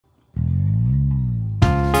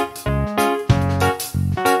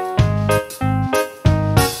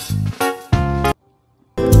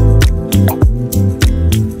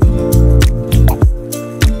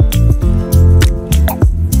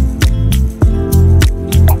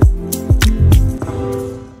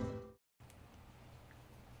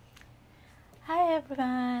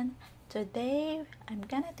Today I'm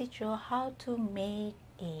gonna teach you how to make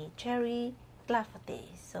a cherry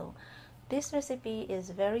clafoutis. So this recipe is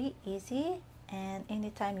very easy and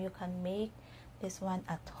anytime you can make this one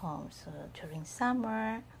at home. So during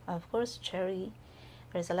summer, of course cherry,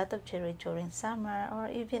 there's a lot of cherry during summer or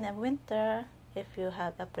even in winter if you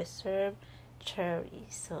have a preserved cherry.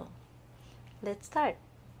 So let's start.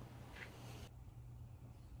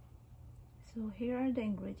 So here are the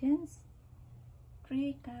ingredients: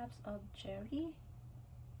 3 cups of cherry,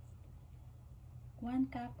 1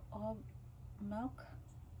 cup of milk,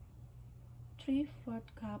 3/4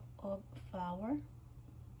 cup of flour,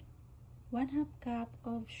 1/2 cup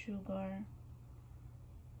of sugar,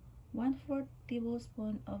 1/4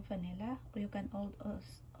 tablespoon of vanilla, or you can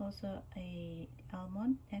also a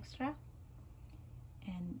almond extract,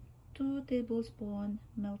 and 2 tablespoons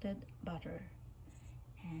melted butter,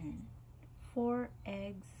 and 4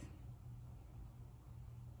 eggs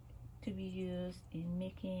to be used in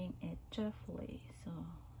making a truffle. So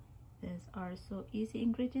these are so easy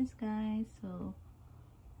ingredients, guys. So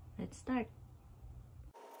let's start.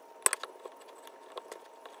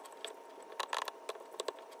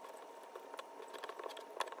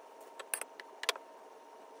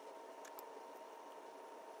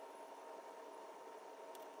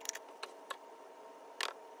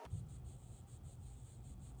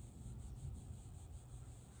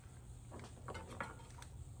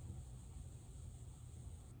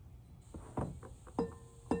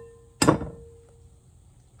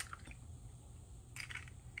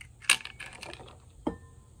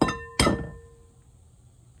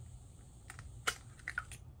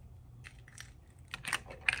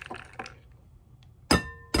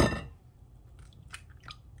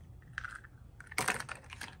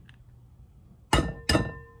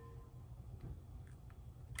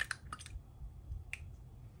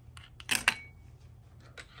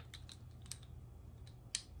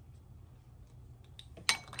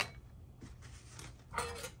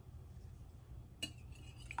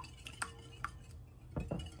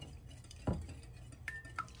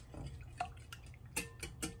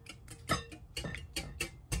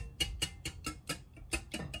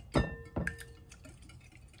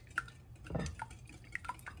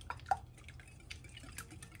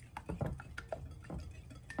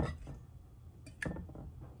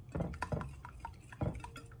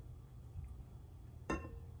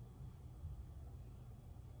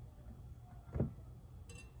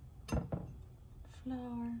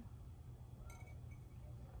 Flour,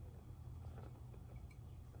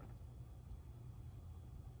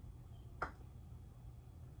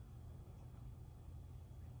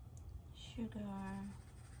 sugar,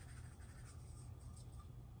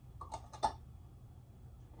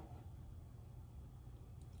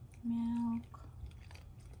 milk,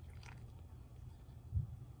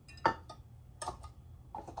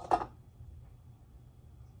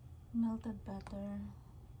 melted butter,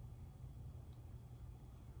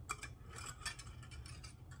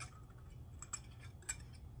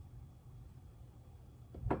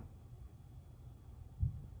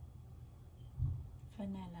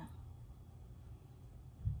 vanilla.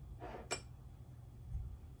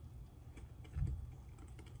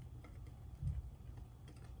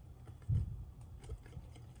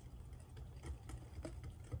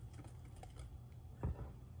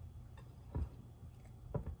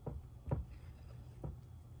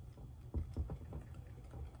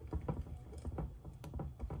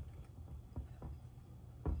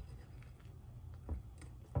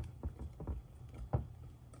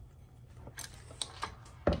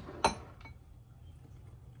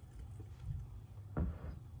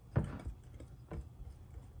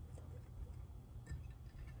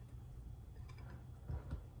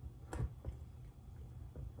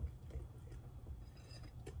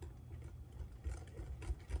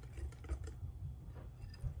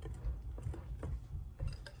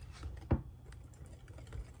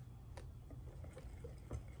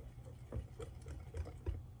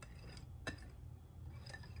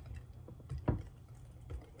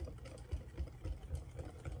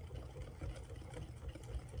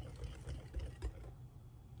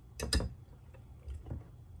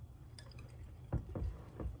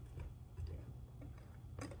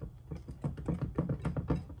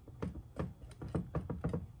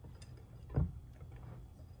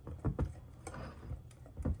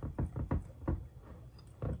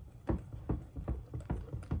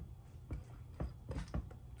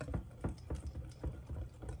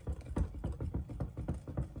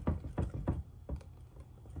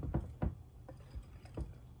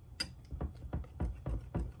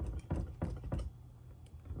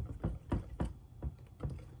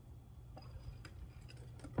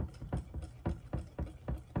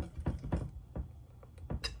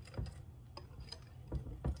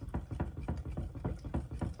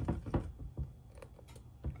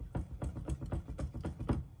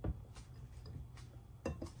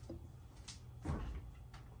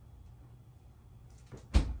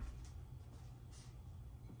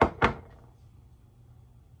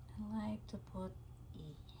 put a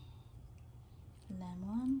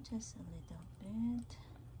lemon, just a little bit,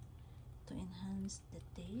 to enhance the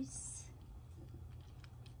taste.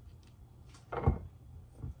 So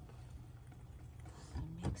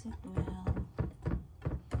mix it well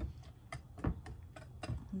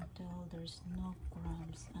until there's no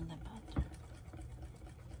crumbs on the butter.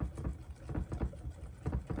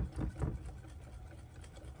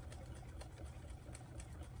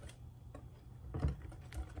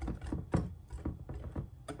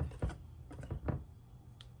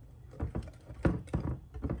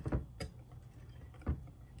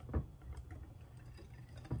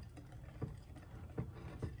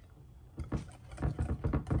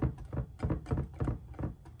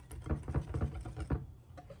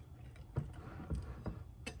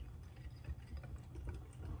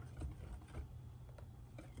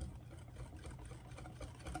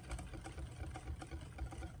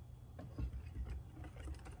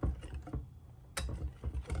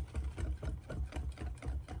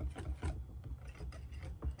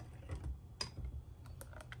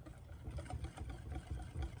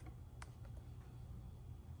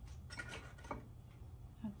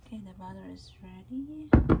 Okay, the butter is ready.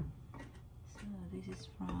 So this is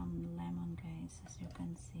from lemon, guys, as you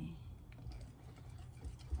can see.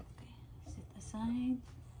 Okay, set aside.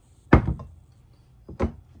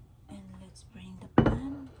 And let's bring the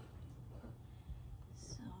pan.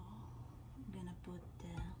 So I'm gonna put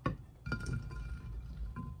the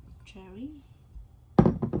cherry.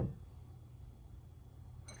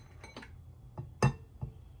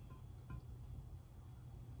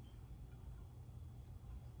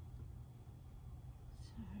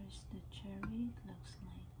 Here's the cherry. It looks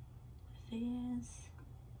like this.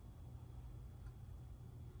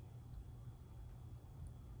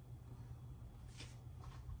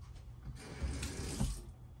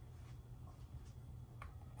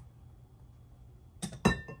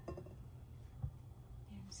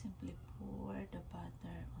 And simply pour the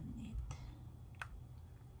butter on it.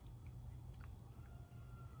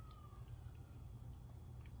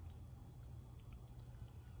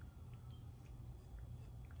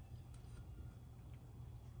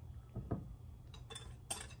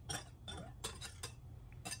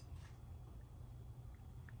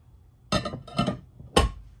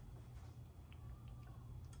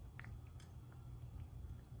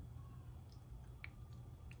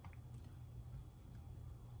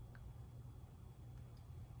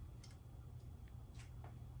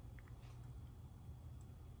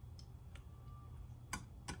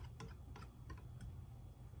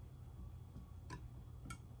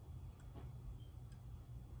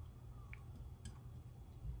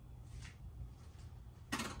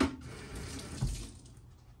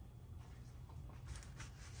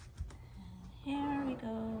 Here we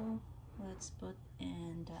go. Let's put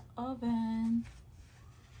in the oven.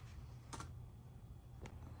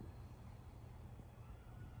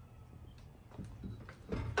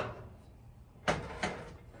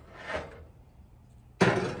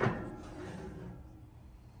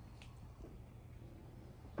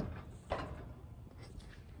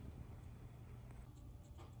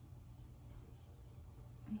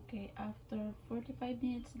 Okay, after 45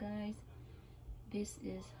 minutes, guys, this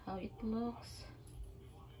is how it looks.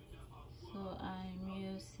 So I'm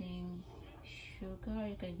using sugar.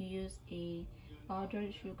 You can use a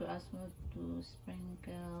powdered sugar as well to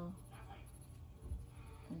sprinkle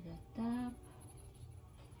to the top,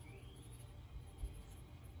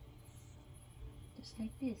 just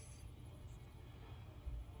like this.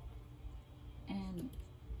 And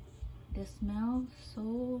the smell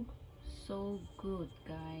so good,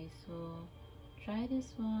 guys. So try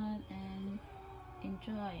this one and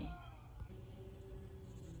enjoy.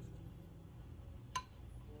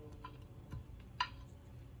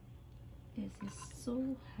 This is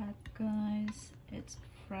so hot, guys. It's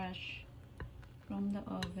fresh from the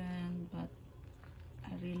oven, but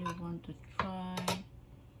I really want to try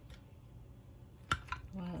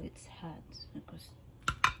while it's hot because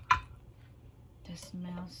the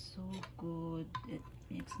smells so good. It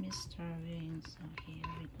makes me starving. So here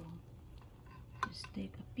we go. Just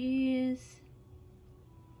take a piece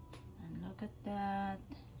and look at that.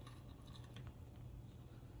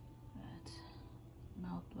 That's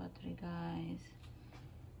mouth-watering, guys.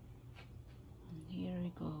 And here we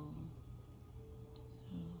go.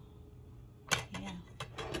 So yeah,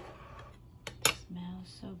 it smells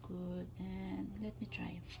so good. And let me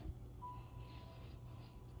try it.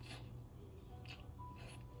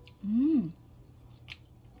 You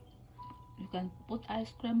can put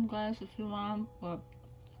ice cream, guys, if you want, but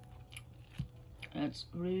it's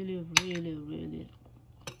really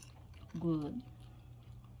good.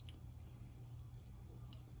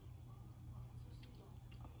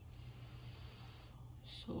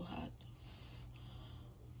 So hot.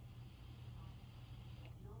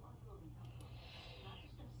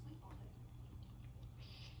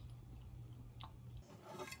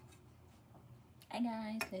 Hi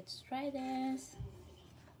guys, let's try this.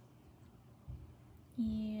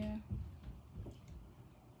 Here.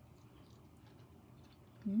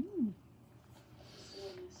 Mm.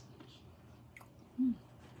 Mm.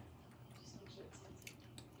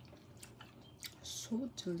 So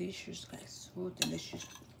delicious, guys. So delicious.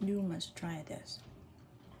 You must try this.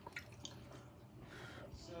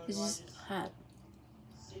 This is hot.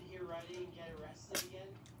 Sit here ready and get arrested again?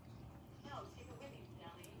 No, take it with you,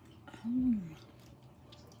 dummy.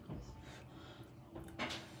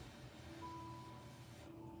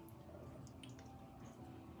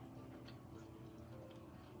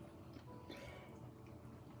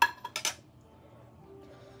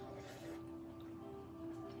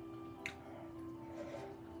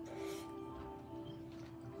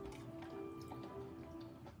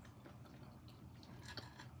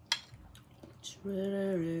 It's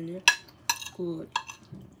really good.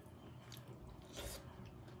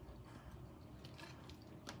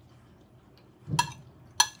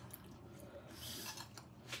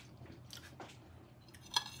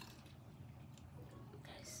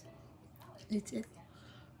 Guys, it's it.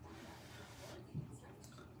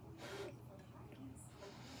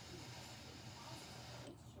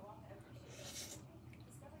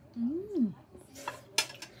 Mmm.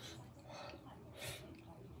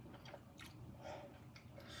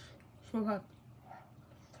 So hot.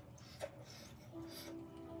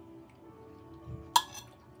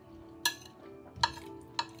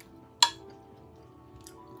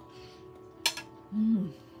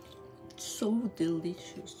 Mmm. So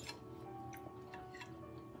delicious.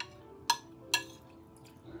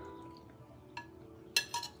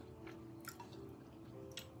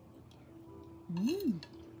 Mmm.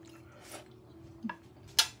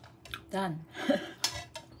 Done.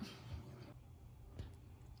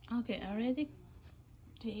 Okay, I already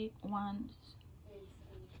take one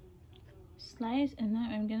slice and now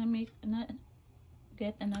I'm gonna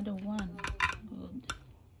get another one. Good.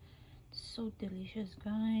 So delicious,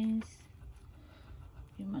 guys.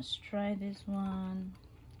 You must try this one.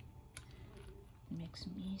 Makes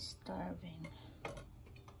me starving.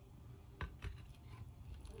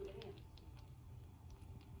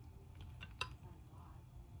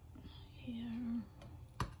 Here.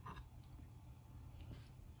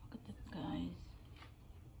 Look at that, guys.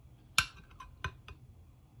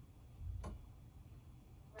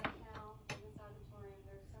 Right now, in this auditorium,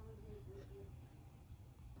 there's someone who's with you.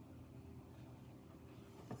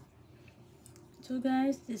 So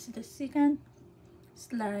guys, this is the second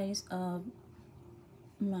slice of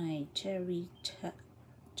my cherry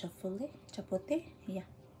chapote. Yeah,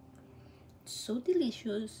 so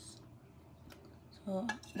delicious. So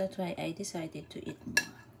that's why I decided to eat more.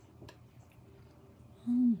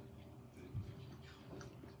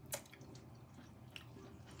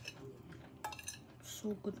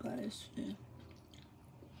 So good, guys. Yeah.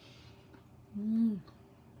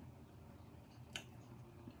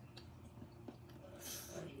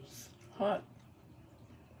 Hot.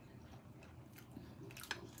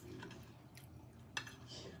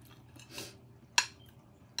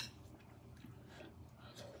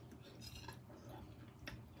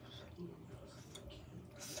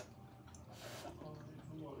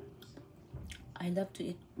 I love to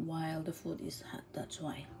eat while the food is hot, that's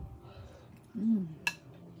why.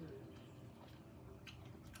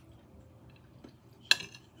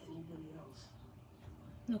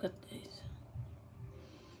 Look at this.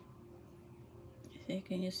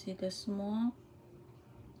 Can you see the smoke?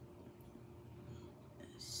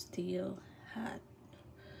 Still hot.